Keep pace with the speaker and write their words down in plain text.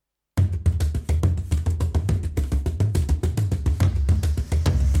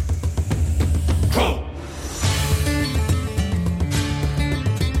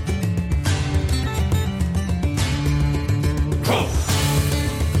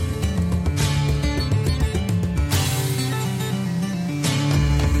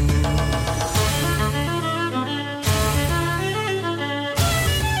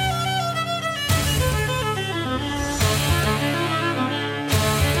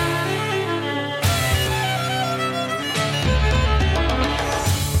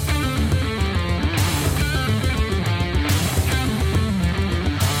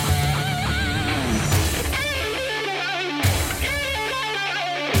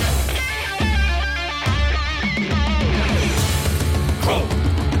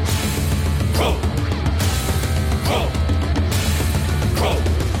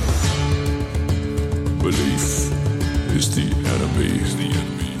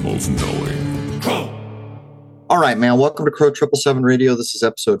knowing. All right, man. Welcome to Crow 777 Radio. This is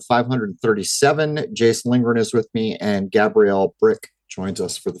episode 537. Jason Lingren is with me, and Gabrielle Brick joins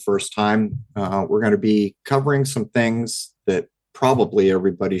us for the first time. We're going to be covering some things that probably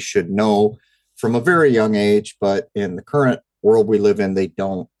everybody should know from a very young age, but in the current world we live in, they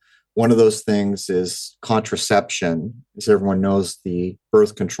don't. One of those things is contraception. As everyone knows, the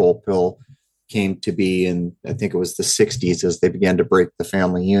birth control pill came to be in, I think it was the 60s, as they began to break the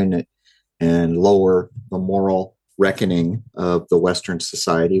family unit and lower the moral reckoning of the Western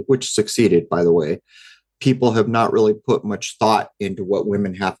society, which succeeded, by the way. People have not really put much thought into what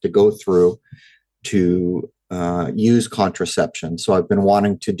women have to go through to use contraception. So I've been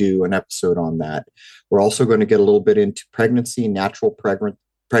wanting to do an episode on that. We're also going to get a little bit into pregnancy, natural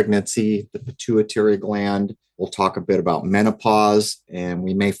pregnancy, the pituitary gland. We'll talk a bit about menopause, and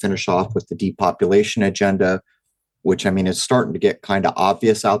we may finish off with the depopulation agenda, which, I mean, is starting to get kind of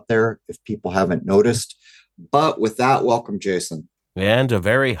obvious out there if people haven't noticed. But with that, welcome, Jason. And a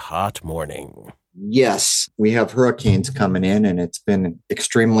very hot morning. Yes, we have hurricanes coming in, and it's been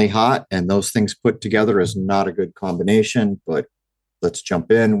extremely hot, and those things put together is not a good combination, but let's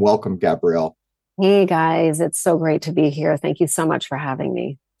jump in. Welcome, Gabrielle. Hey, guys. It's so great to be here. Thank you so much for having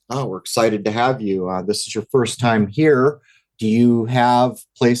me. Oh, we're excited to have you. This is your first time here. Do you have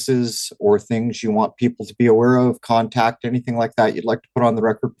places or things you want people to be aware of, contact, anything like that you'd like to put on the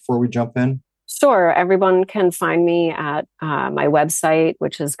record before we jump in? Sure. Everyone can find me at my website,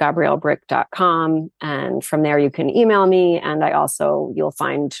 which is gabriellebrick.com. And from there, you can email me. And you'll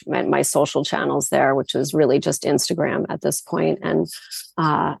find my social channels there, which is really just Instagram at this point, and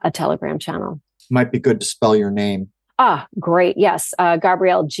a Telegram channel. Might be good to spell your name. Great. Yes.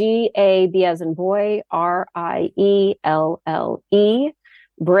 Gabrielle, G-A-B as in boy, R-I-E-L-L-E,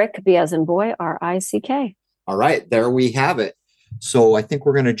 Brick, B as in boy, R-I-C-K. All right. There we have it. So I think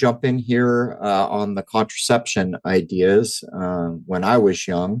we're going to jump in here on the contraception ideas. When I was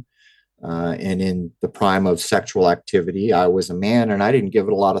young and in the prime of sexual activity, I was a man and I didn't give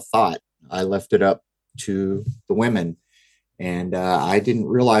it a lot of thought. I left it up to the women. And I didn't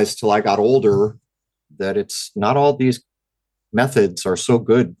realize till I got older that it's not all these methods are so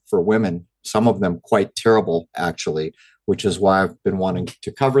good for women. Some of them quite terrible, actually, which is why I've been wanting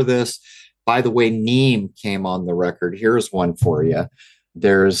to cover this. By the way, Neem came on the record. Here's one for you.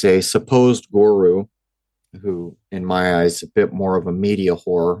 There's a supposed guru who, in my eyes, a bit more of a media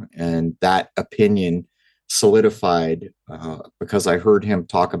whore, and that opinion solidified because I heard him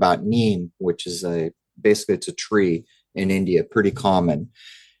talk about Neem, which is basically it's a tree in India, pretty common.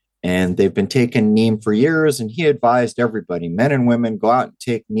 And they've been taking Neem for years, and he advised everybody, men and women, go out and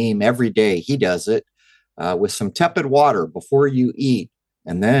take Neem every day. He does it with some tepid water before you eat.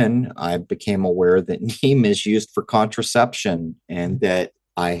 And then I became aware that Neem is used for contraception, and that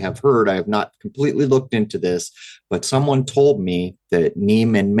I have not completely looked into this, but someone told me that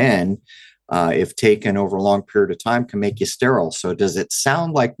Neem in men, if taken over a long period of time, can make you sterile. So does it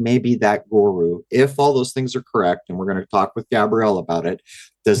sound like maybe that guru, if all those things are correct, and we're going to talk with Gabrielle about it,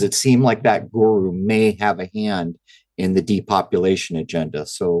 does it seem like that guru may have a hand in the depopulation agenda?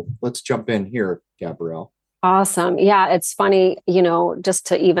 So let's jump in here, Gabrielle. Awesome. Yeah, it's funny, just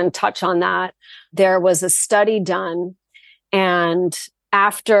to even touch on that, there was a study done, and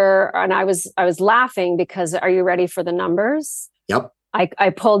I was laughing because, are you ready for the numbers? Yep.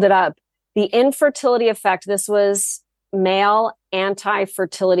 I pulled it up. The infertility effect, this was male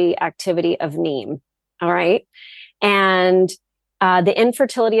anti-fertility activity of Neem. All right. And the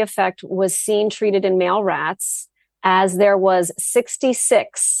infertility effect was treated in male rats, as there was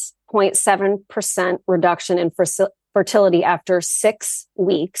 66.7% reduction in fertility after 6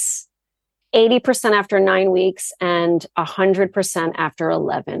 weeks, 80% after 9 weeks, and 100% after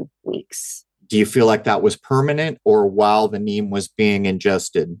 11 weeks. Do you feel like that was permanent, or while the Neem was being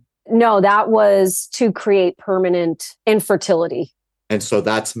ingested? No, that was to create permanent infertility. And so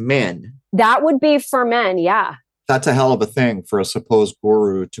that's men. That would be for men, yeah. That's a hell of a thing for a supposed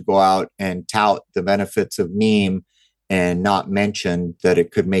guru to go out and tout the benefits of Neem and not mention that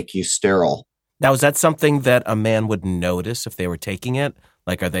it could make you sterile. Now, is that something that a man would notice if they were taking it?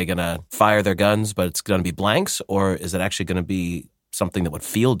 Like, are they going to fire their guns, but it's going to be blanks? Or is it actually going to be something that would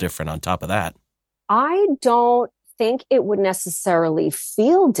feel different on top of that? I don't think it would necessarily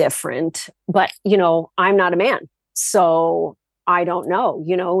feel different, but, I'm not a man. So I don't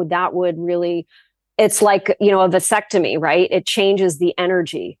know, that would really, it's like, a vasectomy, right? It changes the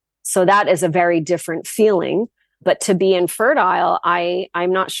energy. So that is a very different feeling. But to be infertile,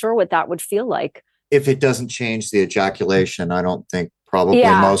 I'm not sure what that would feel like. If it doesn't change the ejaculation, I don't think Probably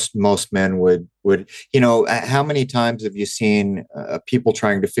Yeah. most men would, how many times have you seen people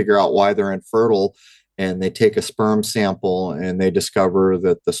trying to figure out why they're infertile, and they take a sperm sample and they discover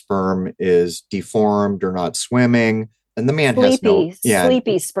that the sperm is deformed or not swimming, and the man has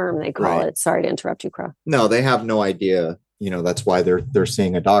sleepy sperm, they call right. it. Sorry to interrupt you, Crow. No, they have no idea. That's why they're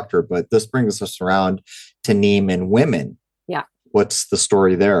seeing a doctor. But this brings us around to neem in women. Yeah. What's the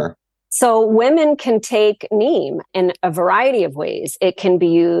story there? So women can take neem in a variety of ways. It can be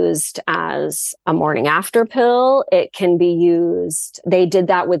used as a morning after pill. It can be used, they did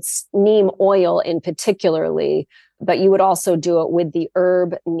that with neem oil in particularly, but you would also do it with the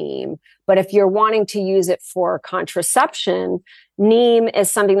herb neem. But if you're wanting to use it for contraception, neem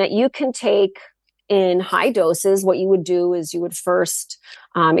is something that you can take in high doses. What you would do is you would first,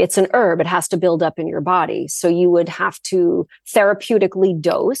 it's an herb, it has to build up in your body. So you would have to therapeutically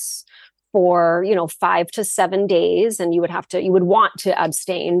dose for 5 to 7 days, and you would want to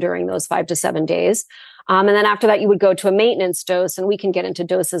abstain during those 5 to 7 days, and then after that you would go to a maintenance dose, and we can get into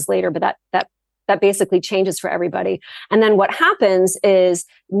doses later, but that basically changes for everybody. And then what happens is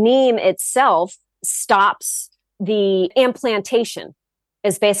neem itself stops the implantation,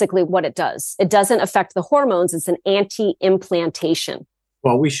 is basically what it does. It doesn't affect the hormones. It's an anti-implantation.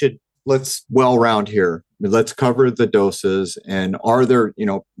 Well, let's well round here. Let's cover the doses, and are there,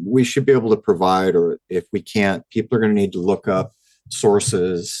 we should be able to provide, or if we can't, people are going to need to look up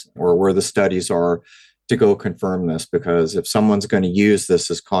sources or where the studies are to go confirm this, because if someone's going to use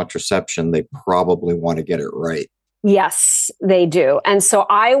this as contraception, they probably want to get it right. Yes, they do. And so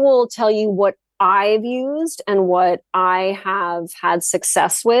I will tell you what I've used and what I have had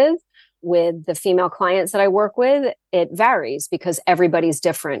success with the female clients that I work with. It varies because everybody's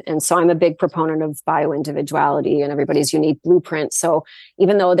different. And so I'm a big proponent of bioindividuality and everybody's unique blueprint. So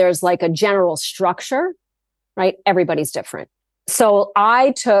even though there's like a general structure, right, everybody's different. So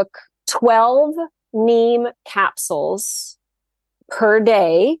I took 12 neem capsules per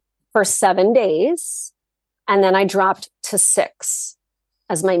day for 7 days. And then I dropped to 6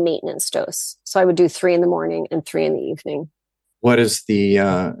 as my maintenance dose. So I would do 3 in the morning and 3 in the evening. What is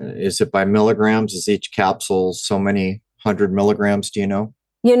is it by milligrams? Is each capsule so many 100 milligrams? Do you know?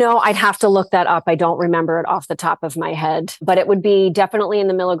 I'd have to look that up. I don't remember it off the top of my head, but it would be definitely in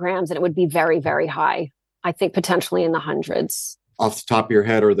the milligrams, and it would be very, very high. I think potentially in the hundreds. Off the top of your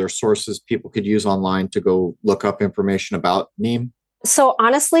head, are there sources people could use online to go look up information about neem? So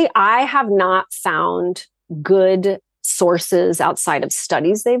honestly, I have not found good sources outside of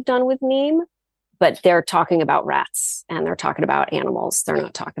studies they've done with neem. But they're talking about rats and they're talking about animals. They're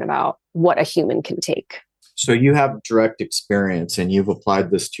not talking about what a human can take. So you have direct experience and you've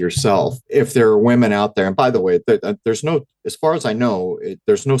applied this to yourself. If there are women out there, and by the way, there's no, as far as I know,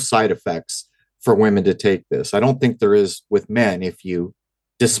 there's no side effects for women to take this. I don't think there is with men if you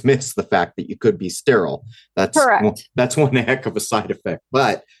dismiss the fact that you could be sterile. That's correct. That's one heck of a side effect.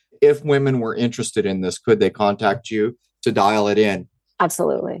 But if women were interested in this, could they contact you to dial it in?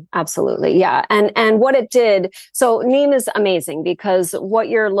 Absolutely. Absolutely. Yeah. And what it did, so neem is amazing because what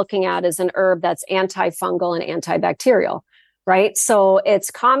you're looking at is an herb that's antifungal and antibacterial, right? So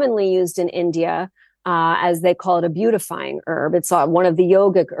it's commonly used in India, as they call it, a beautifying herb. It's one of the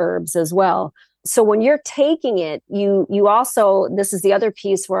yogic herbs as well. So when you're taking it, you also, this is the other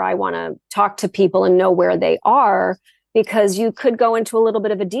piece where I want to talk to people and know where they are, because you could go into a little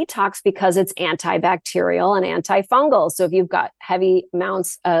bit of a detox because it's antibacterial and antifungal. So if you've got heavy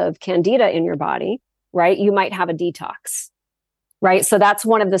amounts of candida in your body, right, you might have a detox, right? So that's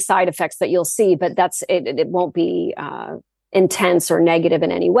one of the side effects that you'll see, but it won't be intense or negative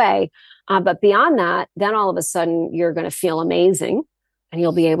in any way. But beyond that, then all of a sudden you're going to feel amazing and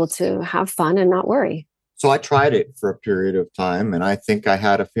you'll be able to have fun and not worry. So I tried it for a period of time, and I think I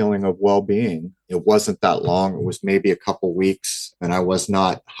had a feeling of well-being. It wasn't that long. It was maybe a couple weeks, and I was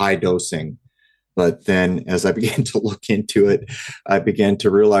not high dosing. But then as I began to look into it, I began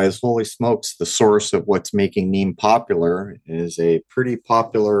to realize, holy smokes, the source of what's making neem popular is a pretty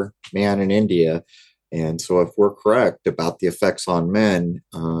popular man in India. And so if we're correct about the effects on men,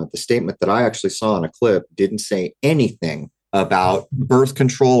 the statement that I actually saw in a clip didn't say anything about birth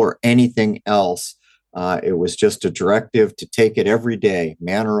control or anything else. It was just a directive to take it every day,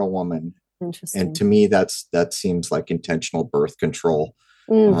 man or a woman. Interesting. And to me, that seems like intentional birth control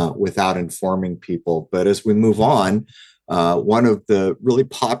without informing people. But as we move on, one of the really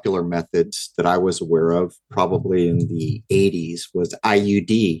popular methods that I was aware of, probably in the 80s, was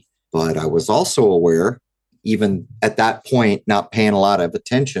IUD. But I was also aware, even at that point, not paying a lot of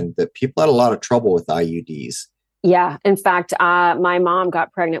attention, that people had a lot of trouble with IUDs. Yeah. In fact, my mom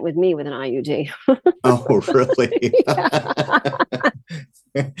got pregnant with me with an IUD. Oh, really?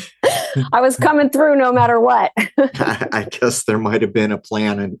 I was coming through no matter what. I guess there might have been a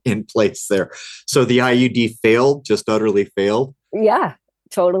plan in place there. So the IUD failed, just utterly failed. Yeah,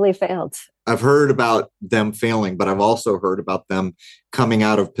 totally failed. I've heard about them failing, but I've also heard about them coming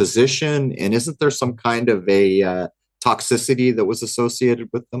out of position. And isn't there some kind of a toxicity that was associated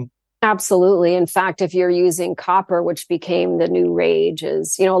with them? Absolutely. In fact, if you're using copper, which became the new rage,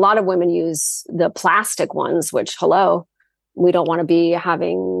 is, a lot of women use the plastic ones, which, hello, we don't want to be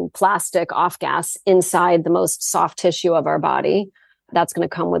having plastic off gas inside the most soft tissue of our body. That's going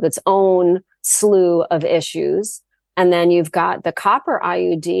to come with its own slew of issues. And then you've got the copper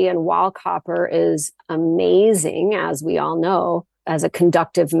IUD, and while copper is amazing, as we all know, as a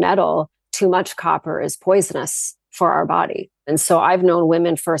conductive metal, too much copper is poisonous for our body. And so I've known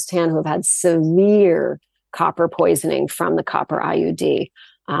women firsthand who have had severe copper poisoning from the copper IUD.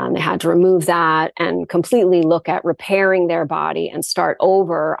 They had to remove that and completely look at repairing their body and start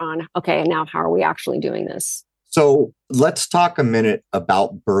over on, okay, now how are we actually doing this? So let's talk a minute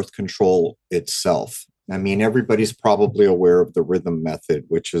about birth control itself. I mean, everybody's probably aware of the rhythm method,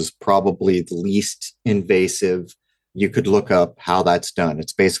 which is probably the least invasive. You could look up how that's done.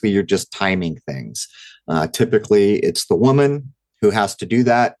 It's basically you're just timing things. Typically, it's the woman who has to do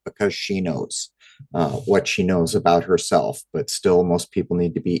that because she knows what she knows about herself. But still, most people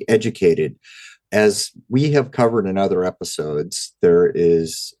need to be educated. As we have covered in other episodes, there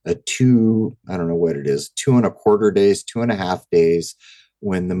is I don't know what it is, 2.25 days, 2.5 days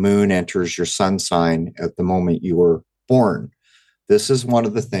when the moon enters your sun sign at the moment you were born. This is one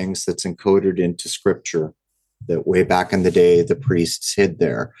of the things that's encoded into scripture that way back in the day, the priests hid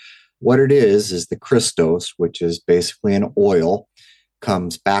there. What it is the Christos, which is basically an oil,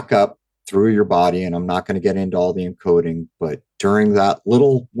 comes back up through your body. And I'm not going to get into all the encoding, but during that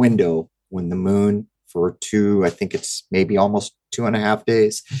little window, when the moon I think it's maybe almost 2.5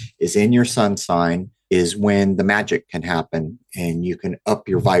 days, is in your sun sign, is when the magic can happen and you can up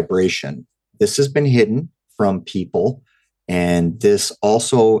your vibration. This has been hidden from people. And this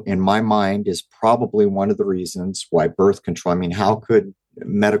also, in my mind, is probably one of the reasons why birth control, I mean, how could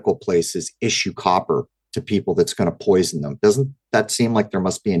medical places issue copper to people that's going to poison them? Doesn't that seem like there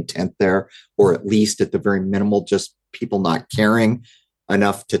must be intent there, or at least at the very minimal, just people not caring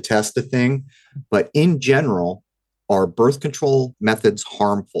enough to test a thing? But in general, are birth control methods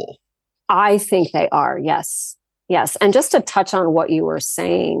harmful? I think they are. Yes. Yes. And just to touch on what you were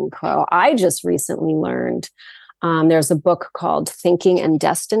saying, Crow, I just recently learned there's a book called Thinking and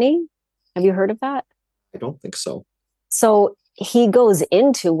Destiny. Have you heard of that? I don't think so. So he goes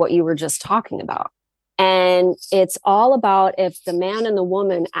into what you were just talking about. And it's all about if the man and the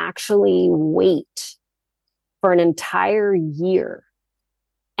woman actually wait for an entire year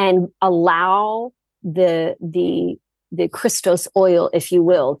and allow the Christos oil, if you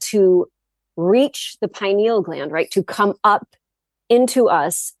will, to reach the pineal gland, right? To come up into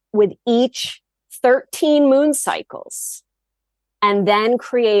us with each 13 moon cycles and then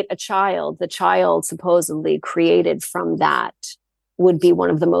create a child. The child supposedly created from that would be one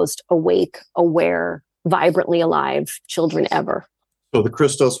of the most awake, aware, vibrantly alive children ever. So the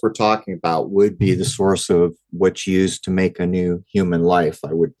Christos we're talking about would be the source of what's used to make a new human life,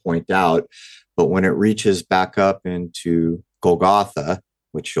 I would point out. But when it reaches back up into Golgotha,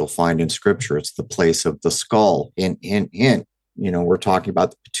 which you'll find in scripture, it's the place of the skull. Hint, hint, hint. We're talking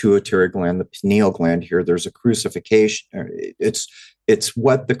about the pituitary gland, the pineal gland here. There's a crucifixion. It's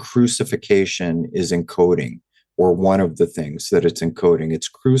what the crucifixion is encoding, or one of the things that it's encoding. It's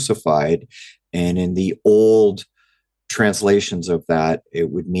crucified. And in the old translations of that,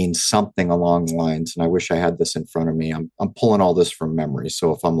 it would mean something along the lines. And I wish I had this in front of me. I'm pulling all this from memory.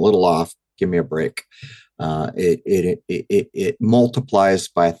 So if I'm a little off, give me a break. It multiplies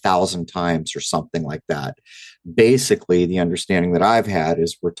by 1,000 times or something like that. Basically, the understanding that I've had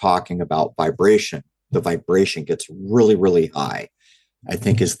is we're talking about vibration. The vibration gets really, really high, I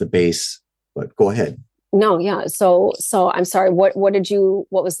think, is the base. But go ahead. No, yeah. So I'm sorry. What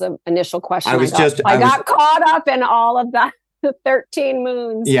was the initial question? I got caught up in all of that. 13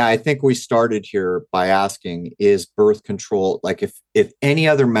 moons. Yeah, I think we started here by asking, is birth control, like if any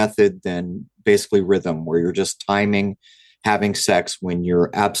other method than basically rhythm, where you're just timing having sex when you're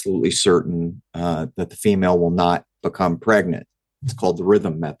absolutely certain that the female will not become pregnant. It's called the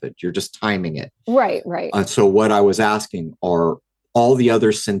rhythm method. You're just timing it. Right. So what I was asking, are all the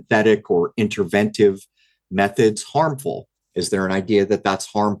other synthetic or interventive methods harmful? Is there an idea that that's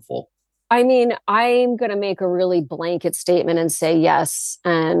harmful? I mean, I'm going to make a really blanket statement and say yes.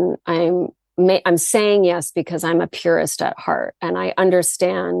 And I'm I'm saying yes because I'm a purist at heart, and I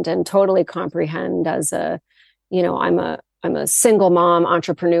understand and totally comprehend as I'm a single mom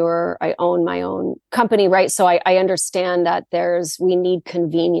entrepreneur. I own my own company, right? So I understand that we need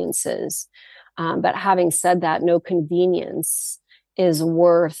conveniences. But having said that, no convenience is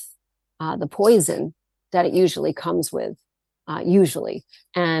worth the poison that it usually comes with, usually.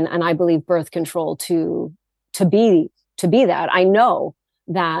 And I believe birth control to be that. I know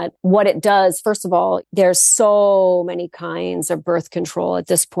that what it does, first of all, there's so many kinds of birth control at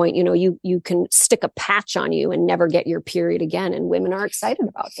this point. You can stick a patch on you and never get your period again. And women are excited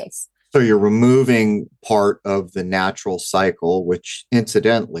about this. So you're removing part of the natural cycle, which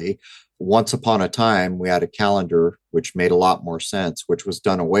incidentally, once upon a time, we had a calendar, which made a lot more sense, which was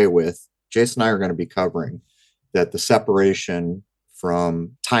done away with. Jason and I are going to be covering that the separation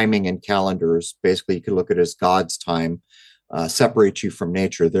from timing and calendars, basically you could look at it as God's time, separates you from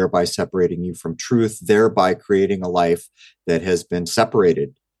nature, thereby separating you from truth, thereby creating a life that has been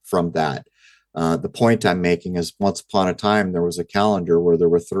separated from that. The point I'm making is once upon a time, there was a calendar where there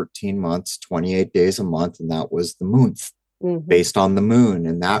were 13 months, 28 days a month, and that was the moon, based on the moon.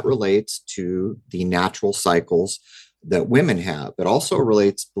 And that relates to the natural cycles that women have. It also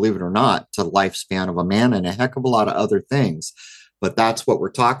relates, believe it or not, to the lifespan of a man and a heck of a lot of other things. But that's what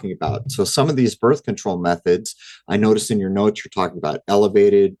we're talking about. So some of these birth control methods, I noticed in your notes, you're talking about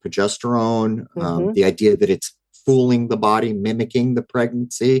elevated progesterone, the idea that it's fooling the body, mimicking the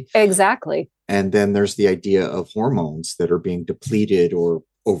pregnancy. Exactly. And then there's the idea of hormones that are being depleted or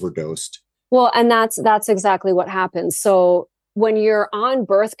overdosed. Well, and that's exactly what happens. So when you're on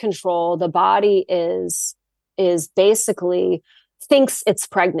birth control, the body is basically thinks it's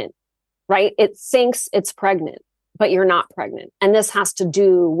pregnant, right? It thinks it's pregnant, but you're not pregnant. And this has to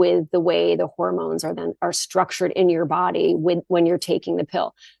do with the way the hormones are structured in your body when you're taking the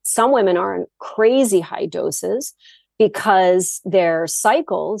pill. Some women are in crazy high doses because their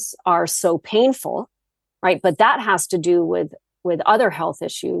cycles are so painful, right? But that has to do with other health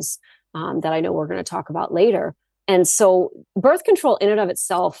issues that I know we're going to talk about later. And so birth control in and of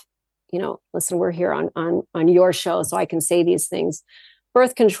itself, listen, we're here on your show, so I can say these things.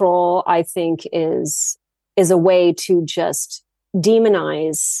 Birth control, I think, is a way to just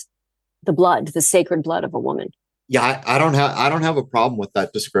demonize the blood, the sacred blood of a woman. Yeah, I don't have a problem with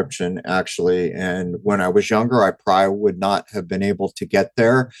that description, actually. And when I was younger, I probably would not have been able to get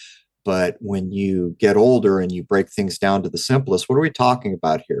there. But when you get older and you break things down to the simplest, what are we talking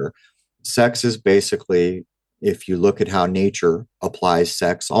about here? Sex is basically, if you look at how nature applies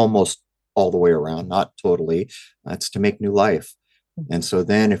sex almost all the way around, not totally, it's to make new life. And so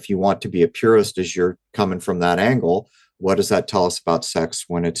then if you want to be a purist as you're coming from that angle, what does that tell us about sex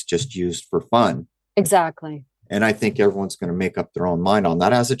when it's just used for fun? Exactly. And I think everyone's going to make up their own mind on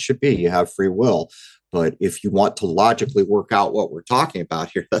that, as it should be. You have free will. But if you want to logically work out what we're talking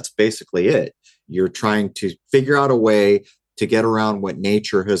about here, that's basically it. You're trying to figure out a way to get around what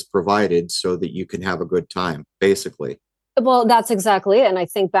nature has provided so that you can have a good time, basically. Well, that's exactly it. And I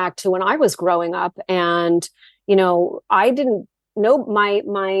think back to when I was growing up and, I didn't know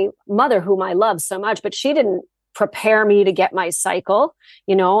my mother, whom I love so much, but she didn't prepare me to get my cycle,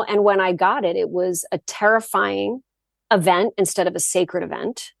 and when I got it, it was a terrifying event instead of a sacred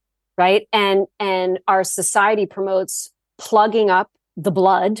event. Right. And our society promotes plugging up the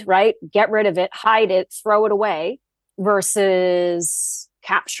blood, right? Get rid of it, hide it, throw it away versus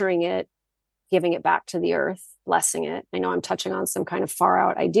capturing it, giving it back to the earth, blessing it. I know I'm touching on some kind of far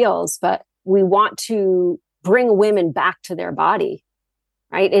out ideals, but we want to bring women back to their body,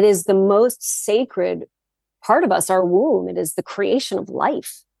 right? It is the most sacred part of us, our womb. It is the creation of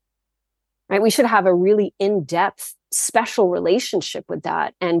life, right? We should have a really in-depth, special relationship with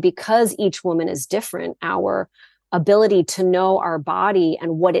that. And because each woman is different, our ability to know our body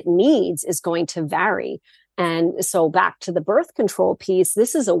and what it needs is going to vary. And so back to the birth control piece,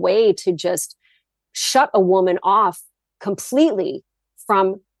 this is a way to just shut a woman off completely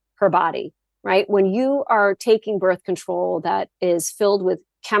from her body, right? When you are taking birth control that is filled with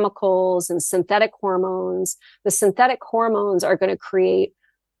chemicals and synthetic hormones, the synthetic hormones are going to create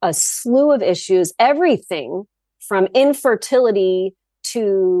a slew of issues, everything from infertility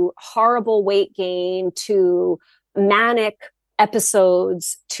to horrible weight gain to manic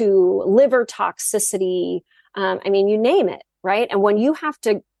episodes to liver toxicity. You name it, right? And when you have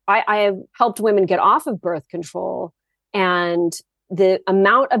to, I have helped women get off of birth control, and the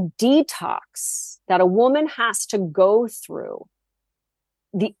amount of detox that a woman has to go through,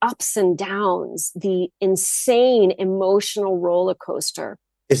 the ups and downs, the insane emotional roller coaster.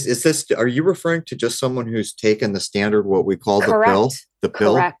 Is this, are you referring to just someone who's taken the standard, what we call the Correct. pill? The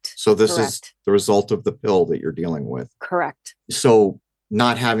pill? Correct. So this is Correct. the result of the pill that you're dealing with. Correct. So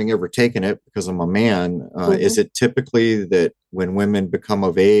not having ever taken it because I'm a man, is it typically that when women become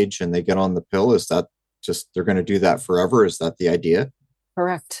of age and they get on the pill, is that just they're going to do that forever? Is that the idea?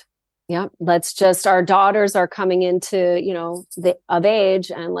 Correct. Yeah. Let's just, our daughters are coming into, of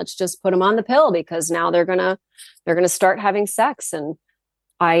age, and let's just put them on the pill because now they're gonna start having sex. And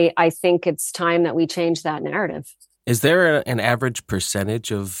I think it's time that we change that narrative. Is there an average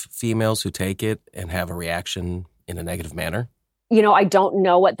percentage of females who take it and have a reaction in a negative manner? I don't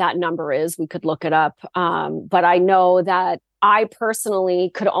know what that number is. We could look it up. But I know that I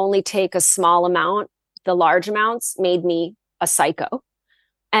personally could only take a small amount. The large amounts made me a psycho.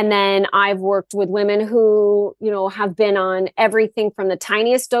 And then I've worked with women who, have been on everything from the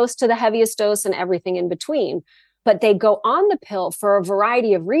tiniest dose to the heaviest dose and everything in between. But they go on the pill for a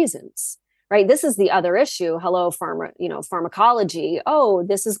variety of reasons, right? This is the other issue. Hello, pharmacology. Oh,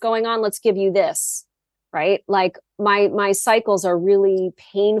 this is going on. Let's give you this, right? Like my cycles are really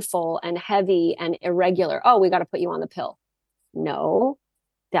painful and heavy and irregular. Oh, we got to put you on the pill. No,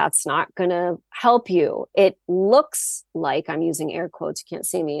 that's not going to help you. It looks like, I'm using air quotes, you can't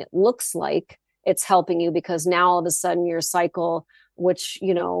see me. It looks like it's helping you because now all of a sudden your cycle, which,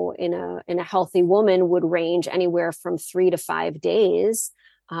 in a healthy woman would range anywhere from 3 to 5 days,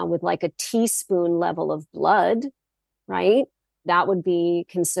 with like a teaspoon level of blood, right? That would be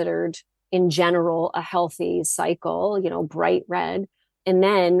considered in general a healthy cycle, bright red. And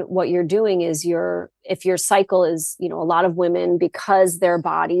then what you're doing is if your cycle is, a lot of women, because their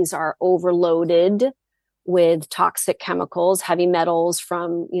bodies are overloaded with toxic chemicals, heavy metals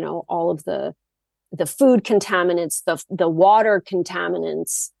from, all of the food contaminants, the water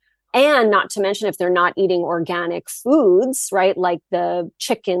contaminants, and not to mention if they're not eating organic foods, right? Like the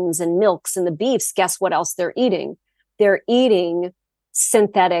chickens and milks and the beefs, guess what else they're eating? They're eating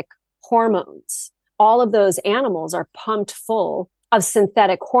synthetic hormones. All of those animals are pumped full of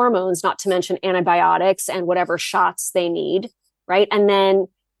synthetic hormones, not to mention antibiotics and whatever shots they need, right? And then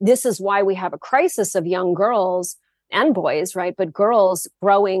this is why we have a crisis of young girls and boys, right? But girls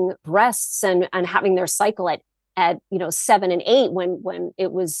growing breasts and having their cycle at 7 and 8 when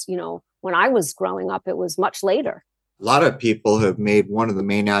it was, when I was growing up, it was much later. A lot of people have made one of the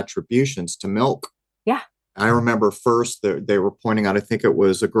main attributions to milk. Yeah. I remember first they were pointing out, I think it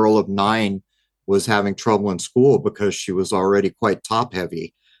was a girl of 9 was having trouble in school because she was already quite top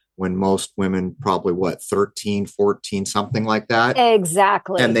heavy when most women probably 13, 14, something like that.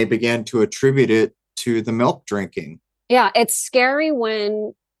 Exactly. And they began to attribute it to the milk drinking. Yeah. It's scary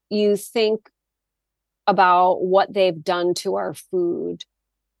when you think about what they've done to our food,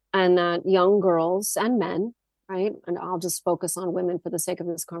 and that young girls and men, right? And I'll just focus on women for the sake of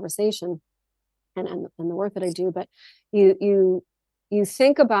this conversation and the work that I do. But you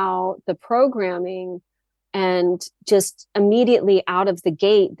think about the programming, and just immediately out of the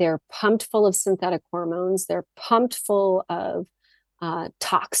gate, they're pumped full of synthetic hormones. They're pumped full of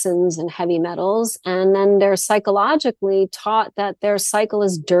toxins and heavy metals. And then they're psychologically taught that their cycle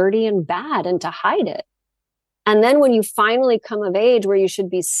is dirty and bad and to hide it. And then when you finally come of age where you should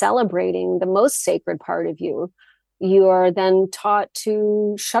be celebrating the most sacred part of you, you are then taught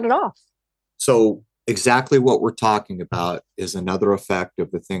to shut it off. So exactly what we're talking about is another effect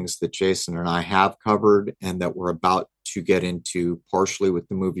of the things that Jason and I have covered and that we're about to get into partially with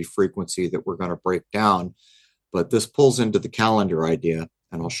the movie Frequency that we're going to break down. But this pulls into the calendar idea,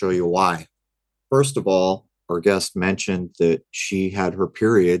 and I'll show you why. First of all, our guest mentioned that she had her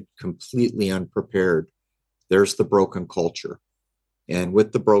period completely unprepared. There's the broken culture. And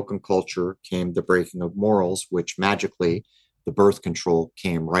with the broken culture came the breaking of morals, which magically the birth control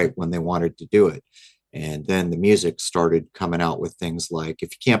came right when they wanted to do it. And then the music started coming out with things like,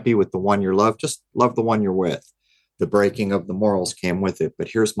 if you can't be with the one you love, just love the one you're with. The breaking of the morals came with it. But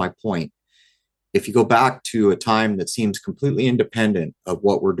here's my point. If you go back to a time that seems completely independent of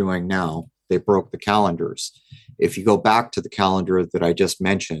what we're doing now, they broke the calendars. If you go back to the calendar that I just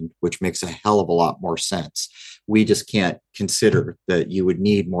mentioned, which makes a hell of a lot more sense, we just can't consider that you would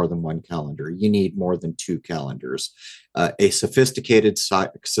need more than one calendar. You need more than 2 calendars. A sophisticated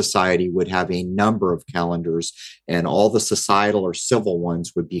society would have a number of calendars, and all the societal or civil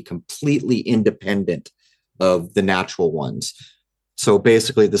ones would be completely independent of the natural ones. So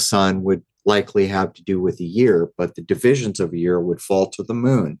basically, the sun would likely have to do with a year, but the divisions of a year would fall to the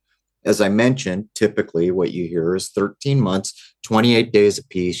moon. As I mentioned, typically what you hear is 13 months, 28 days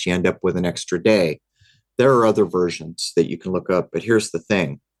apiece, you end up with an extra day. There are other versions that you can look up, but here's the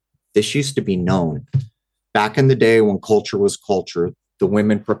thing. This used to be known. Back in the day when culture was culture, the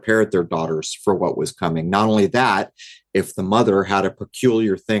women prepared their daughters for what was coming. Not only that, if the mother had a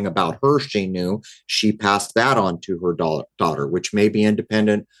peculiar thing about her she knew, she passed that on to her daughter, which may be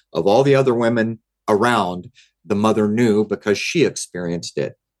independent of all the other women around. The mother knew because she experienced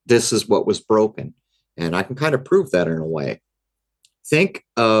it. This is what was broken. And I can kind of prove that in a way. Think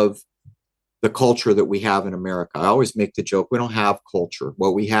of the culture that we have in America. I always make the joke, we don't have culture.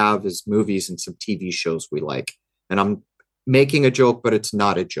 What we have is movies and some TV shows we like. And I'm making a joke, but it's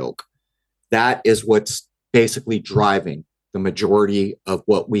not a joke. That is what's basically driving the majority of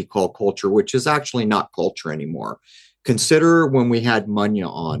what we call culture, which is actually not culture anymore. Consider when we had Munya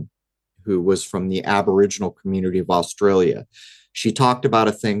on, who was from the Aboriginal community of Australia. She talked about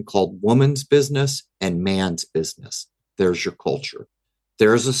a thing called woman's business and man's business. There's your culture.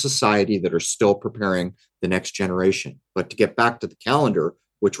 There's a society that are still preparing the next generation. But to get back to the calendar,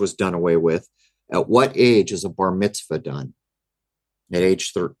 which was done away with, at what age is a bar mitzvah done? At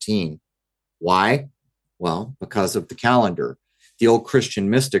age 13. Why? Well, because of the calendar. The old Christian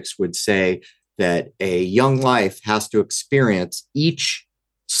mystics would say that a young life has to experience each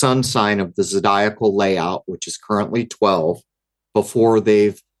sun sign of the zodiacal layout, which is currently 12, before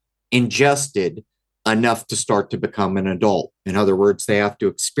they've ingested enough to start to become an adult. In other words, they have to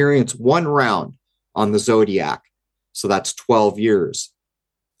experience one round on the zodiac. So that's 12 years,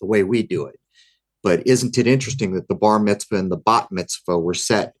 the way we do it. But isn't it interesting that the bar mitzvah and the bat mitzvah were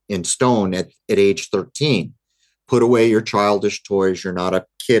set in stone at age 13? Put away your childish toys. You're not a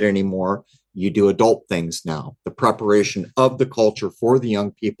kid anymore. You do adult things now. The preparation of the culture for the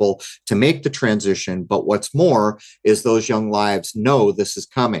young people to make the transition. But what's more is those young lives know this is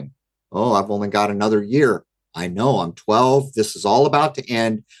coming. Oh, I've only got another year. I know I'm 12. This is all about to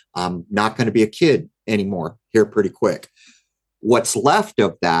end. I'm not going to be a kid anymore here pretty quick. What's left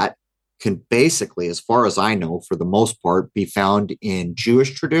of that can basically, as far as I know, for the most part, be found in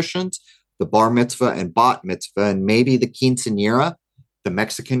Jewish traditions, the bar mitzvah and bat mitzvah, and maybe the quinceañera, the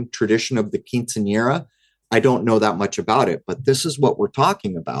Mexican tradition of the quinceañera. I don't know that much about it, but this is what we're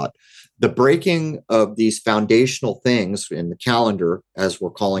talking about. The breaking of these foundational things in the calendar, as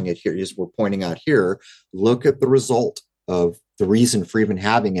we're calling it here, as we're pointing out here, look at the result of the reason for even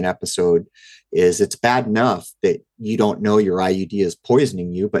having an episode is it's bad enough that you don't know your IUD is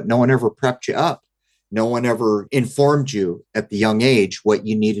poisoning you, but no one ever prepped you up. No one ever informed you at the young age what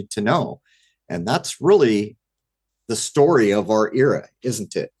you needed to know. And that's really the story of our era,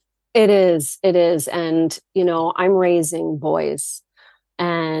 isn't it? It is. It is. And, I'm raising boys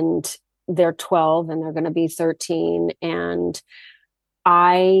and they're 12 and they're going to be 13. And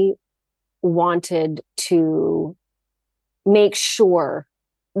I wanted to make sure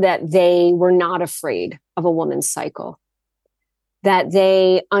that they were not afraid of a woman's cycle, that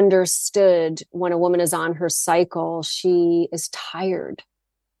they understood when a woman is on her cycle, she is tired.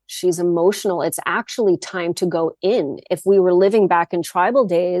 She's emotional. It's actually time to go in. If we were living back in tribal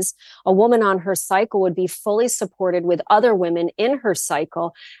days, a woman on her cycle would be fully supported with other women in her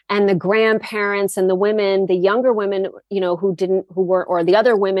cycle. And the grandparents and the women, the younger women, or the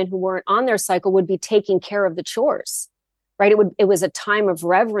other women who weren't on their cycle would be taking care of the chores, right? It was a time of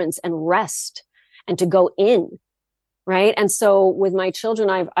reverence and rest and to go in. Right. And so with my children,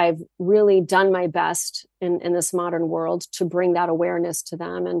 I've really done my best in this modern world to bring that awareness to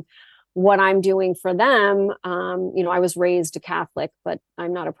them. And what I'm doing for them, I was raised a Catholic, but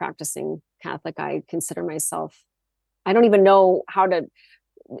I'm not a practicing Catholic. I consider myself, I don't even know how to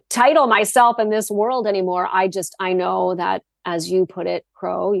title myself in this world anymore. I know that, as you put it,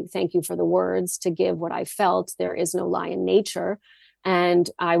 Crow, thank you for the words, to give what I felt. There is no lie in nature. And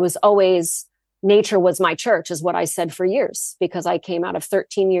I was always, nature was my church, is what I said for years, because I came out of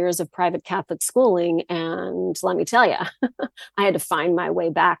 13 years of private Catholic schooling. And let me tell you, I had to find my way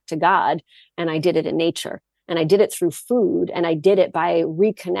back to God. And I did it in nature. And I did it through food. And I did it by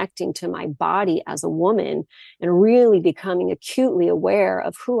reconnecting to my body as a woman and really becoming acutely aware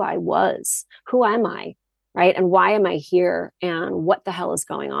of who I was. Who am I? Right? And why am I here? And what the hell is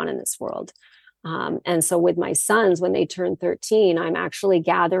going on in this world? And so with my sons, when they turn 13, I'm actually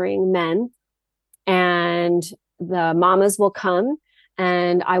gathering men, and the mamas will come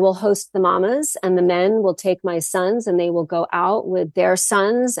and I will host the mamas, and the men will take my sons and they will go out with their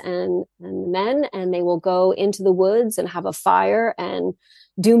sons and the men, and they will go into the woods and have a fire and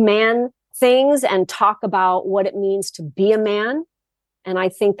do man things and talk about what it means to be a man. And I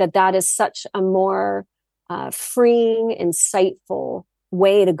think that is such a more freeing, insightful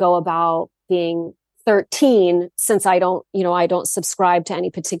way to go about being 13, since I don't subscribe to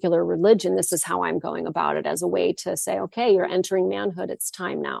any particular religion. This is how I'm going about it, as a way to say, okay, you're entering manhood. It's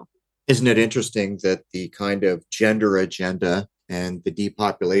time now. Isn't it interesting that the kind of gender agenda and the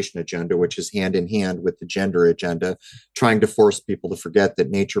depopulation agenda, which is hand in hand with the gender agenda, trying to force people to forget that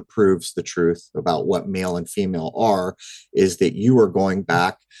nature proves the truth about what male and female are, is that you are going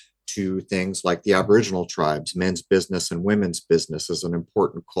back to things like the Aboriginal tribes, men's business and women's business is an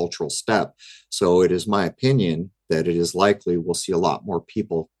important cultural step. So it is my opinion that it is likely we'll see a lot more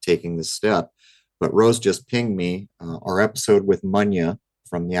people taking this step. But Rose just pinged me. Our episode with Munya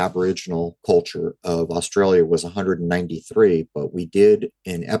from the Aboriginal culture of Australia was 193, but we did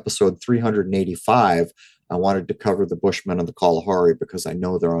in episode 385. I wanted to cover the Bushmen and the Kalahari because I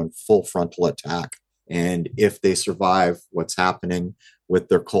know they're on full frontal attack. And if they survive what's happening with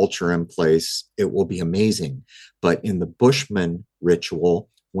their culture in place, it will be amazing. But in the Bushman ritual,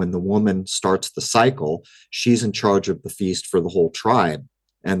 when the woman starts the cycle, she's in charge of the feast for the whole tribe.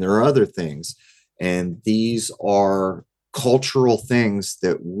 And there are other things. And these are cultural things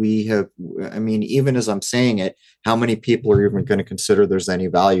that we have. I mean, even as I'm saying it, how many people are even going to consider there's any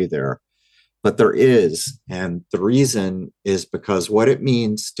value there? But there is. And the reason is because what it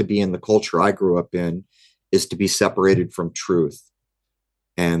means to be in the culture I grew up in is to be separated from truth.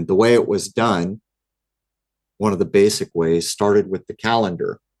 And the way it was done, one of the basic ways, started with the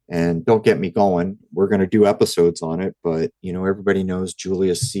calendar. And don't get me going, we're going to do episodes on it, but everybody knows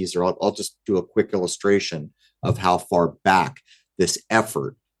Julius Caesar. I'll just do a quick illustration of how far back this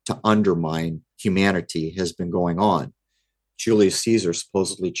effort to undermine humanity has been going on. Julius Caesar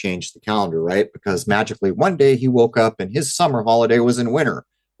supposedly changed the calendar, right? Because magically one day he woke up and his summer holiday was in winter.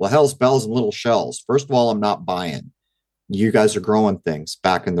 Well, hell's bells and little shells. First of all, I'm not buying. You guys are growing things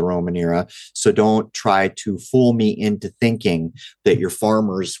back in the Roman era. So don't try to fool me into thinking that your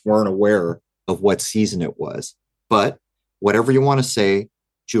farmers weren't aware of what season it was. But whatever you want to say,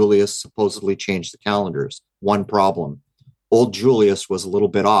 Julius supposedly changed the calendars. One problem. Old Julius was a little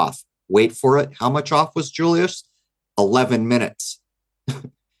bit off. Wait for it. How much off was Julius? 11 minutes.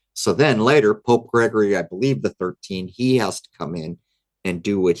 So then later, Pope Gregory, I believe the 13th, he has to come in and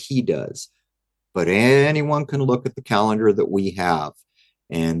do what he does. But anyone can look at the calendar that we have,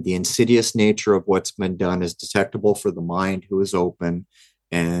 and the insidious nature of what's been done is detectable for the mind who is open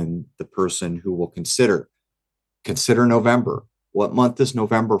and the person who will consider. Consider November. What month is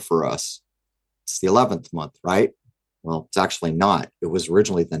November for us? It's the 11th month, right? Well, it's actually not. It was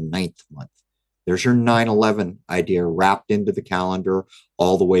originally the 9th month. There's your 9/11 idea wrapped into the calendar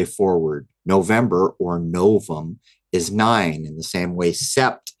all the way forward. November, or novum, is 9, in the same way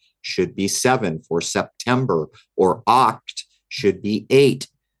sept should be 7 for September, or oct should be 8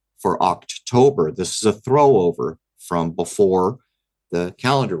 for October. This is a throwover from before the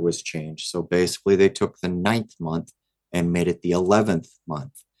calendar was changed. So basically they took the 9th month and made it the 11th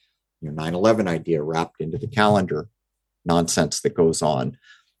month. Your 9/11 idea wrapped into the calendar nonsense that goes on.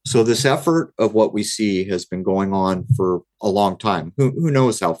 So this effort of what we see has been going on for a long time. Who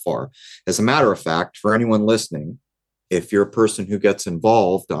knows how far? As a matter of fact, for anyone listening, if you're a person who gets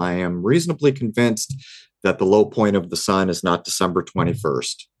involved, I am reasonably convinced that the low point of the sun is not December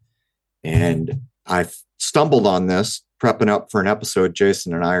 21st. And I've stumbled on this prepping up for an episode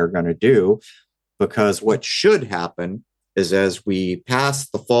Jason and I are going to do, because what should happen is as we pass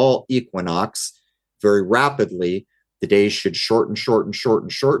the fall equinox very rapidly, the days should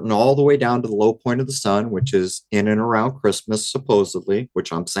shorten all the way down to the low point of the sun, which is in and around Christmas, supposedly,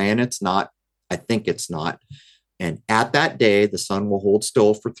 which I'm saying it's not. I think it's not. And at that day, the sun will hold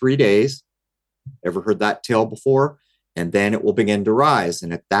still for 3 days. Ever heard that tale before? And then it will begin to rise.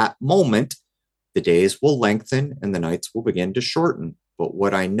 And at that moment, the days will lengthen and the nights will begin to shorten. But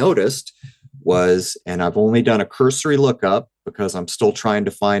what I noticed was, and I've only done a cursory lookup because I'm still trying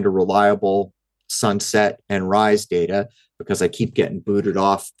to find a reliable sunset and rise data, because I keep getting booted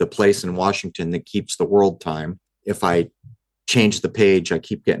off the place in Washington that keeps the world time. If I change the page, I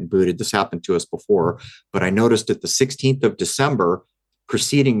keep getting booted. This happened to us before, but I noticed at the 16th of December,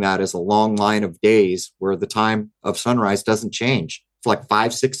 preceding that is a long line of days where the time of sunrise doesn't change for like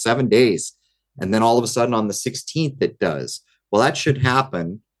 5, 6, 7 days. And then all of a sudden on the 16th, it does. Well, that should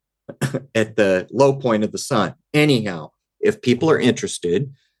happen at the low point of the sun. Anyhow, if people are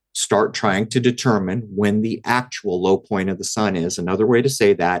interested, start trying to determine when the actual low point of the sun is. Another way to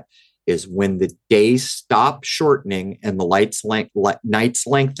say that is when the days stop shortening and the nights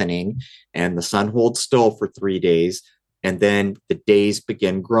lengthening and the sun holds still for 3 days, and then the days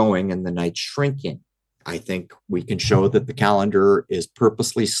begin growing and the nights shrinking. I think we can show that the calendar is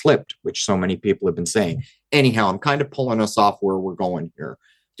purposely slipped, which so many people have been saying. Anyhow, I'm kind of pulling us off where we're going here.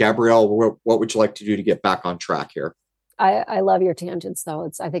 Gabrielle, what would you like to do to get back on track here? I love your tangents,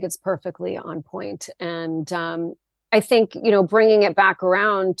 though. I think it's perfectly on point. And I think, bringing it back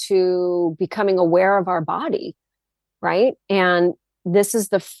around to becoming aware of our body, right? And this is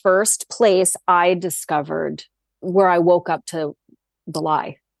the first place I discovered where I woke up to the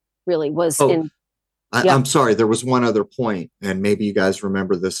lie, really was Oh, yep. I'm sorry. There was one other point, and maybe you guys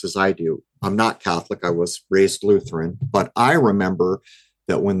remember this as I do. I'm not Catholic. I was raised Lutheran, but I remember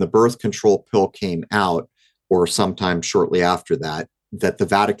that when the birth control pill came out, or sometime shortly after that, that the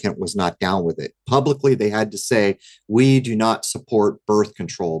Vatican was not down with it. Publicly, they had to say, we do not support birth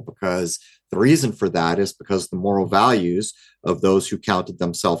control, because the reason for that is because the moral values of those who counted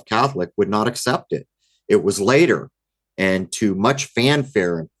themselves Catholic would not accept it. It was later, and to much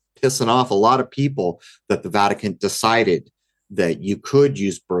fanfare and pissing off a lot of people, that the Vatican decided that you could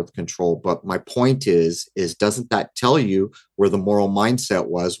use birth control. But my point is doesn't that tell you where the moral mindset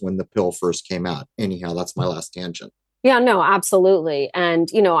was when the pill first came out? Anyhow, that's my last tangent. Yeah, no, absolutely. And,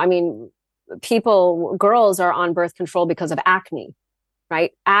 girls are on birth control because of acne,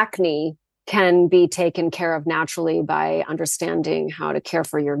 right? Acne can be taken care of naturally by understanding how to care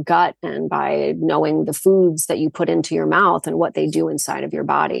for your gut and by knowing the foods that you put into your mouth and what they do inside of your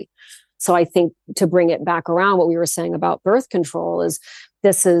body. So I think, to bring it back around, what we were saying about birth control is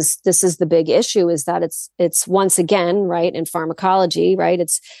this is the big issue, is that it's once again, right, in pharmacology, right?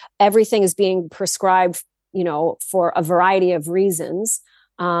 It's everything is being prescribed, for a variety of reasons.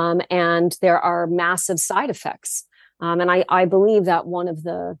 And there are massive side effects. And I believe that one of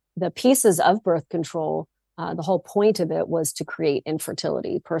the pieces of birth control, the whole point of it was to create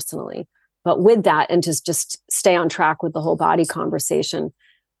infertility personally. But with that, and to just stay on track with the whole body conversation,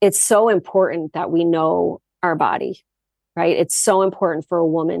 it's so important that we know our body, right? It's so important for a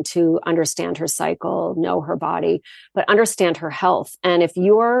woman to understand her cycle, know her body, but understand her health. And if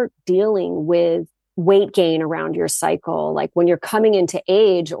you're dealing with weight gain around your cycle, like when you're coming into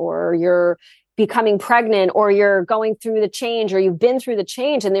age, or you're becoming pregnant, or you're going through the change, or you've been through the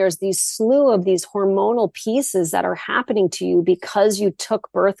change, and there's these slew of these hormonal pieces that are happening to you because you took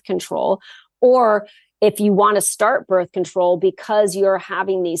birth control, or if you want to start birth control because you're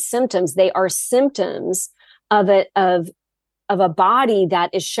having these symptoms, they are symptoms of a body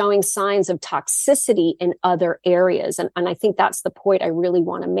that is showing signs of toxicity in other areas. And I think that's the point I really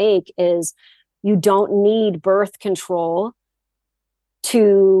want to make, is you don't need birth control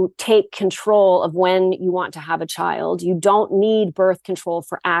to take control of when you want to have a child. You don't need birth control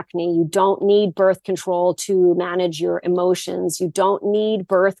for acne. You don't need birth control to manage your emotions. You don't need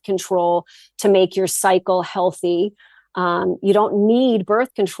birth control to make your cycle healthy. You don't need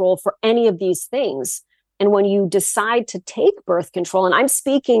birth control for any of these things. And when you decide to take birth control, and I'm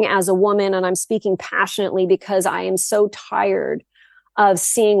speaking as a woman, and I'm speaking passionately because I am so tired of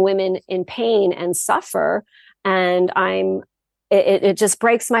seeing women in pain and suffer, and it just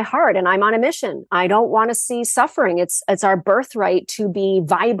breaks my heart, and I'm on a mission. I don't want to see suffering. It's our birthright to be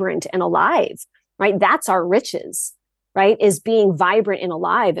vibrant and alive, right? That's our riches, right? Is being vibrant and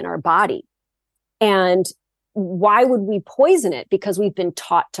alive in our body. And why would we poison it? Because we've been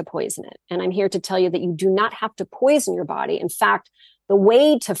taught to poison it. And I'm here to tell you that you do not have to poison your body. In fact, the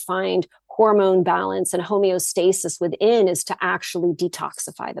way to find hormone balance and homeostasis within is to actually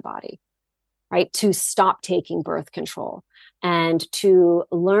detoxify the body, right? To stop taking birth control and to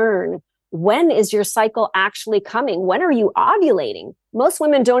learn, when is your cycle actually coming? When are you ovulating? Most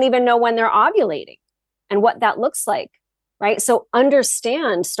women don't even know when they're ovulating and what that looks like, right? So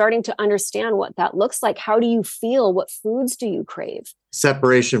starting to understand what that looks like. How do you feel? What foods do you crave?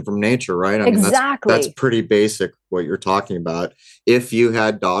 Separation from nature, right? I mean, Exactly. that's pretty basic what you're talking about. If you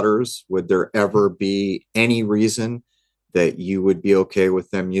had daughters, would there ever be any reason that you would be okay with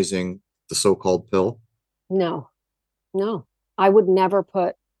them using the so-called pill? No. I would never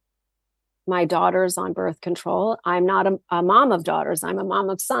put my daughters on birth control. I'm not a mom of daughters. I'm a mom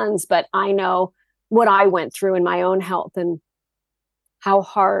of sons, but I know what I went through in my own health and how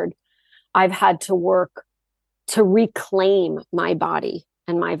hard I've had to work to reclaim my body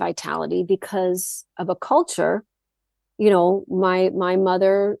and my vitality because of a culture. My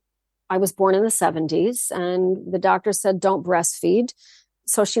mother, I was born in the 70s, and the doctor said, don't breastfeed.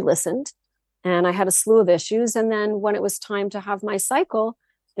 So she listened. And I had a slew of issues. And then when it was time to have my cycle,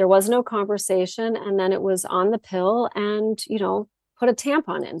 there was no conversation. And then it was on the pill and, put a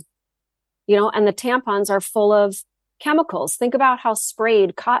tampon in, and the tampons are full of chemicals. Think about how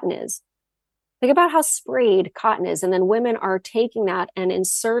sprayed cotton is. And then women are taking that and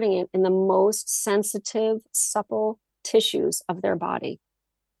inserting it in the most sensitive, supple tissues of their body.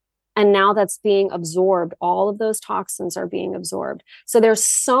 And now that's being absorbed. All of those toxins are being absorbed. So there's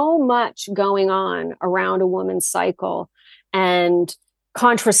so much going on around a woman's cycle. And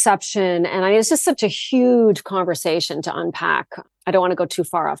contraception. And it's just such a huge conversation to unpack. I don't want to go too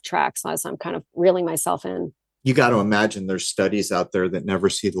far off track, so I'm kind of reeling myself in. You got to imagine there's studies out there that never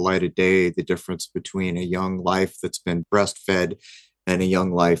see the light of day, the difference between a young life that's been breastfed and a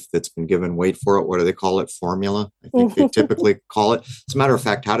young life that's been given, wait for it, what do they call it? Formula, I think they typically call it. As a matter of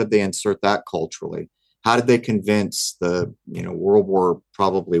fact, how did they insert that culturally? How did they convince the, World War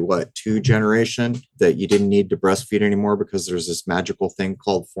probably II generation that you didn't need to breastfeed anymore because there's this magical thing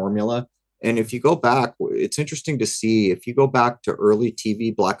called formula? And if you go back, it's interesting to see, if you go back to early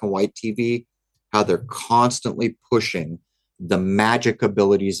TV, black and white TV, how they're constantly pushing the magic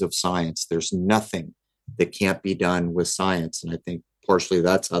abilities of science. There's nothing that can't be done with science. And I think partially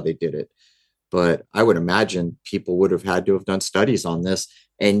that's how they did it. But I would imagine people would have had to have done studies on this.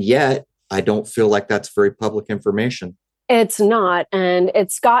 And yet, I don't feel like that's very public information. It's not, and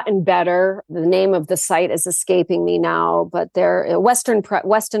it's gotten better. The name of the site is escaping me now, but they're Weston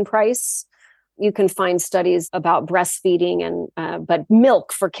Price. You can find studies about breastfeeding and but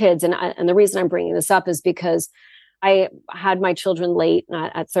milk for kids. And the reason I'm bringing this up is because I had my children late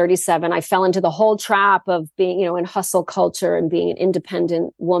at 37. I fell into the whole trap of being, in hustle culture and being an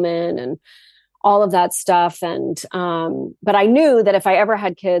independent woman and all of that stuff. And, but I knew that if I ever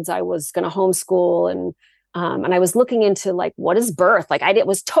had kids, I was going to homeschool and I was looking into like, what is birth? Like I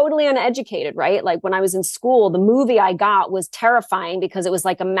was totally uneducated, right? Like when I was in school, the movie I got was terrifying because it was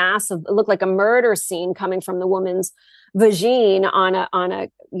like it looked like a murder scene coming from the woman's vagine on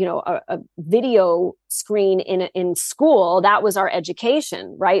a video screen in school. That was our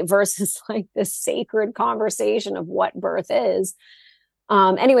education, right? Versus like this sacred conversation of what birth is.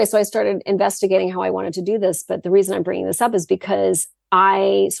 Anyway, so I started investigating how I wanted to do this. But the reason I'm bringing this up is because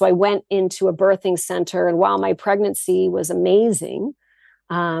I went into a birthing center, and while my pregnancy was amazing,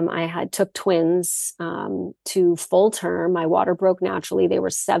 I took twins to full term. My water broke naturally. They were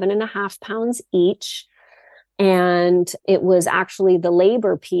 7.5 pounds each. And it was actually the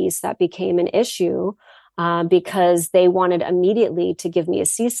labor piece that became an issue because they wanted immediately to give me a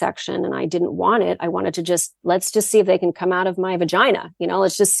C-section, and I didn't want it. I wanted to let's just see if they can come out of my vagina.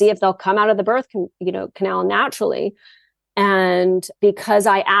 Let's just see if they'll come out of the birth canal naturally. And because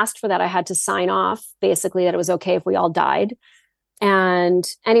I asked for that, I had to sign off basically that it was okay if we all died. And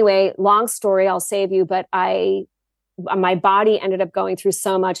anyway, long story, I'll save you, but my body ended up going through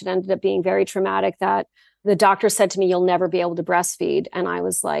so much. It ended up being very traumatic that the doctor said to me, "You'll never be able to breastfeed." And I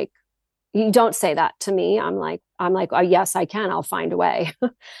was like, "You don't say that to me." I'm like, "Oh, yes, I can. I'll find a way."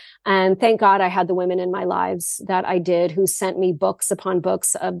 And thank God I had the women in my lives that I did, who sent me books upon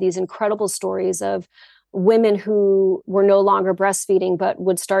books of these incredible stories of women who were no longer breastfeeding, but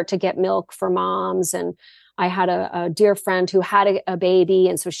would start to get milk for moms. And I had a dear friend who had a baby.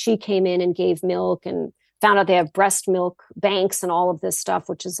 And so she came in and gave milk and found out they have breast milk banks and all of this stuff,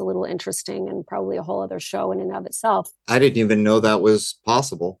 which is a little interesting and probably a whole other show in and of itself. I didn't even know that was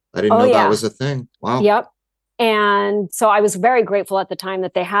possible. I didn't know that was a thing. Wow. Yep. And so I was very grateful at the time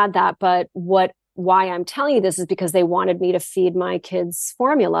that they had that. But why I'm telling you this is because they wanted me to feed my kids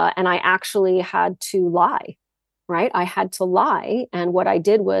formula, and I actually had to lie, right? I had to lie. And what I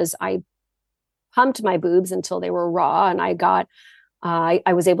did was I pumped my boobs until they were raw, and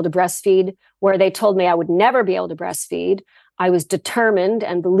I was able to breastfeed where they told me I would never be able to breastfeed. I was determined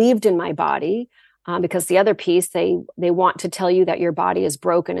and believed in my body because the other piece, they want to tell you that your body is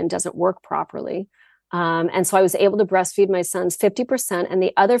broken and doesn't work properly. And so I was able to breastfeed my sons 50%, and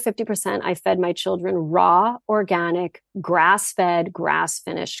the other 50%, I fed my children raw, organic, grass-fed,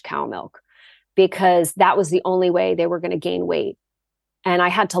 grass-finished cow milk, because that was the only way they were going to gain weight. And I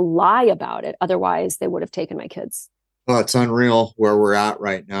had to lie about it. Otherwise, they would have taken my kids. Well, it's unreal where we're at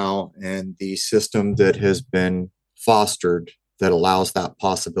right now, and the system that has been fostered that allows that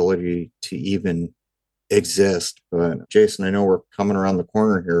possibility to even exist. But Jason, I know we're coming around the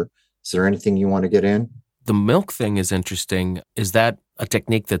corner here. Is there anything you want to get in? The milk thing is interesting. Is that a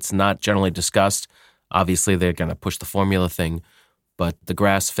technique that's not generally discussed? Obviously, they're going to push the formula thing, but the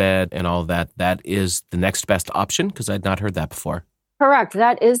grass-fed and all that is the next best option? Because I'd not heard that before. Correct.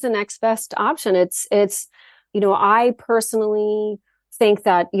 That is the next best option. It's I personally think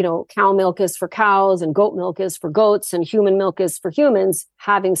that, cow milk is for cows and goat milk is for goats and human milk is for humans.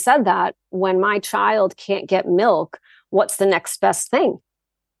 Having said that, when my child can't get milk, what's the next best thing?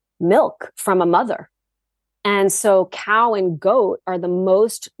 Milk from a mother. And so cow and goat are the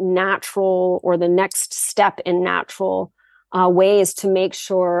most natural, or the next step in natural ways to make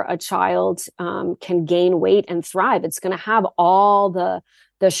sure a child can gain weight and thrive. It's going to have all the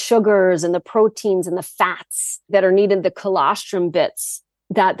sugars and the proteins and the fats that are needed, the colostrum bits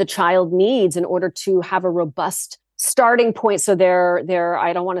that the child needs in order to have a robust starting point, so their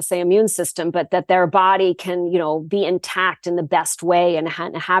I don't want to say immune system, but that their body can, be intact in the best way and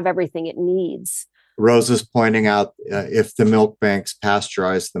have everything it needs. Rose is pointing out if the milk banks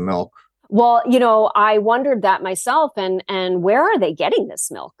pasteurize the milk. Well, I wondered that myself, and where are they getting this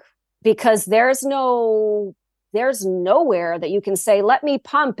milk? Because there's nowhere that you can say, let me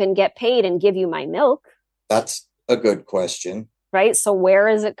pump and get paid and give you my milk. That's a good question. Right? So where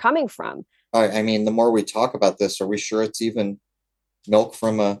is it coming from? I mean, the more we talk about this, are we sure it's even milk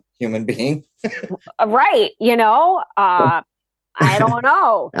from a human being? Right. I don't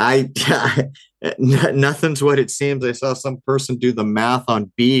know. Nothing's what it seems. I saw some person do the math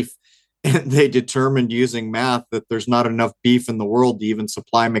on beef, and they determined using math that there's not enough beef in the world to even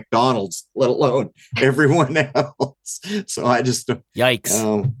supply McDonald's, let alone everyone else. So I just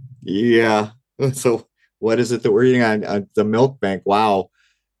yikes. Yeah. So what is it that we're eating on the milk bank? Wow.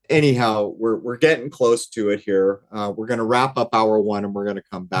 Anyhow, we're getting close to it here. We're going to wrap up hour one and we're going to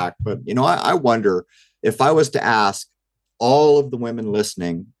come back. But, I wonder if I was to ask all of the women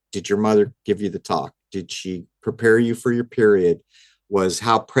listening, did your mother give you the talk? Did she prepare you for your period? Was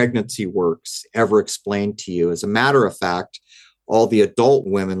how pregnancy works ever explained to you? As a matter of fact, all the adult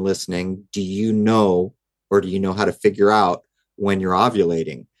women listening, do you know how to figure out when you're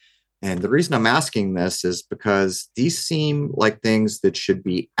ovulating? And the reason I'm asking this is because these seem like things that should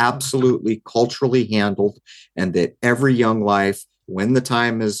be absolutely culturally handled, and that every young life, when the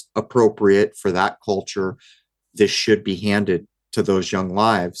time is appropriate for that culture, this should be handed to those young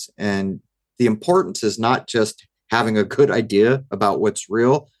lives. And the importance is not just having a good idea about what's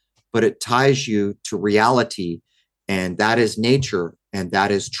real, but it ties you to reality. And that is nature, and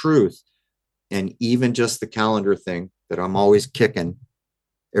that is truth. And even just the calendar thing that I'm always kicking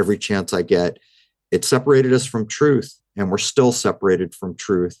every chance I get, it separated us from truth, and we're still separated from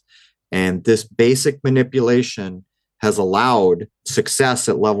truth. And this basic manipulation has allowed success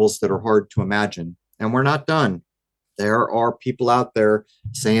at levels that are hard to imagine. And we're not done. There are people out there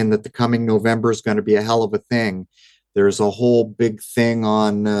saying that the coming November is going to be a hell of a thing. There's a whole big thing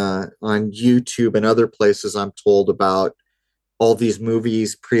on YouTube and other places, I'm told, about all these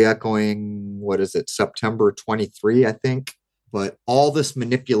movies pre-echoing, September 23, I think. But all this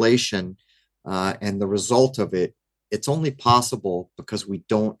manipulation and the result of it, it's only possible because we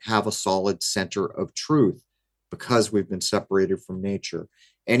don't have a solid center of truth, because we've been separated from nature.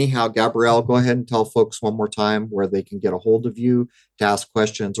 Anyhow, Gabrielle, go ahead and tell folks one more time where they can get a hold of you to ask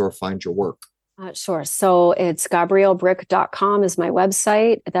questions or find your work. Sure. So it's GabrielleBrick.com is my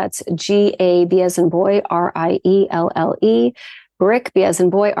website. That's GAB as in boy, RIELLE. Brick, B as in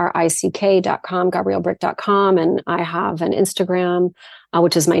boy, RICK.com, GabrielleBrick.com. And I have an Instagram,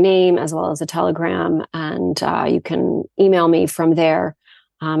 which is my name, as well as a Telegram. And you can email me from there.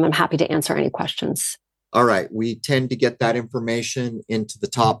 I'm happy to answer any questions. All right. We tend to get that information into the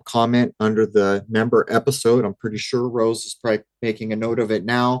top comment under the member episode. I'm pretty sure Rose is probably making a note of it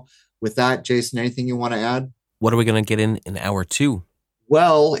now. With that, Jason, anything you want to add? What are we going to get in hour two?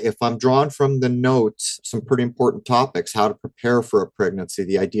 Well, if I'm drawn from the notes, some pretty important topics: how to prepare for a pregnancy,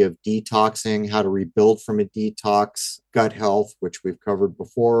 the idea of detoxing, how to rebuild from a detox, gut health, which we've covered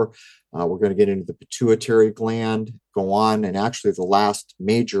before. We're going to get into the pituitary gland, go on. And actually, the last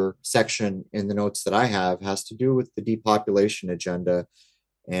major section in the notes that I have has to do with the depopulation agenda.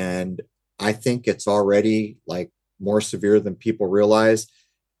 And I think it's already more severe than people realize.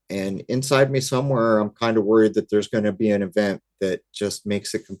 And inside me somewhere, I'm kind of worried that there's going to be an event that just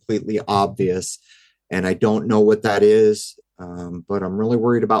makes it completely obvious. And I don't know what that is, but I'm really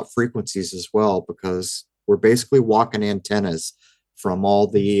worried about frequencies as well, because we're basically walking antennas from all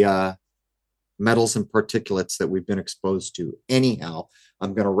the metals and particulates that we've been exposed to. Anyhow,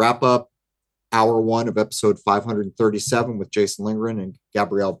 I'm going to wrap up hour one of episode 537 with Jason Lindgren and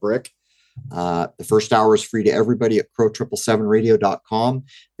Gabrielle Brick. The first hour is free to everybody at crow777radio.com.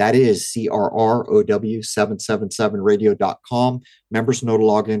 That is CRROW777radio.com. Members know to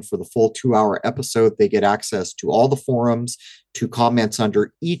log in for the full 2-hour episode. They get access to all the forums, to comments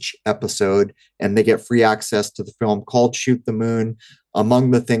under each episode, and they get free access to the film called Shoot the Moon.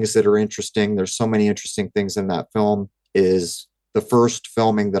 Among the things that are interesting, there's so many interesting things in that film, is the first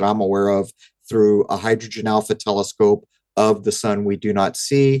filming that I'm aware of through a hydrogen alpha telescope of the sun we do not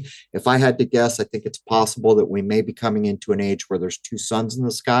see. If I had to guess, I think it's possible that we may be coming into an age where there's 2 suns in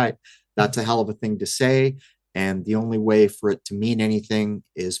the sky. That's a hell of a thing to say. And the only way for it to mean anything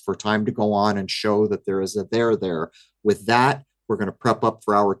is for time to go on and show that there is a there. With that, we're going to prep up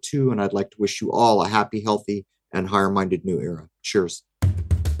for hour 2. And I'd like to wish you all a happy, healthy, and higher-minded new era. Cheers.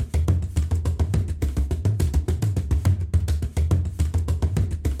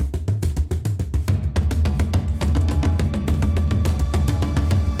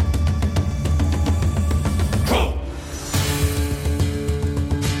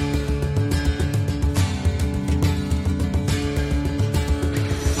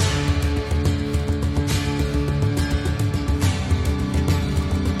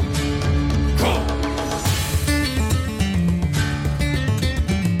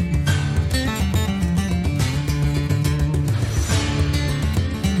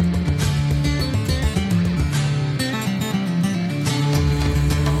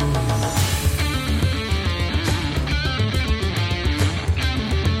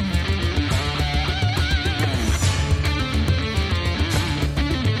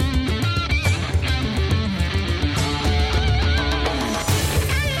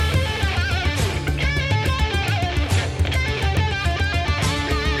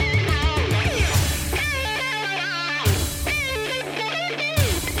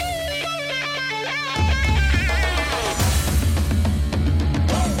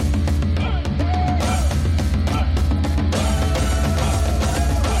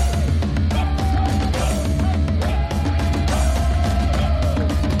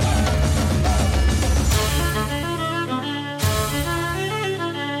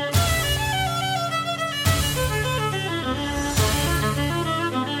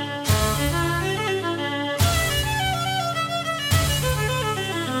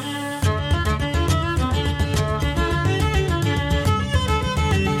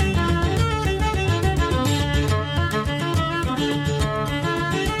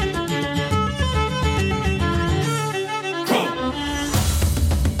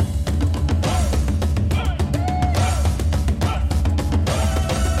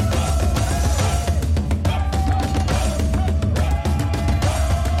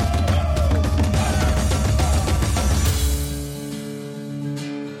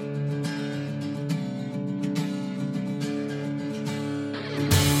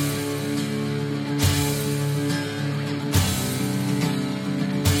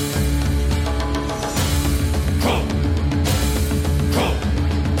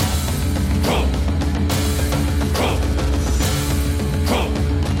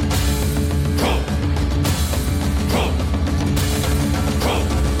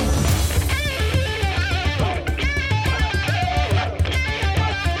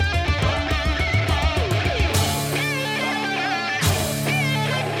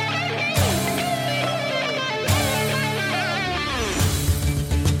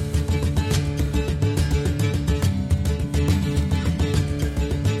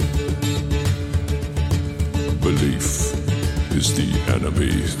 is the enemy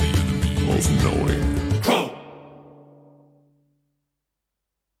of knowing.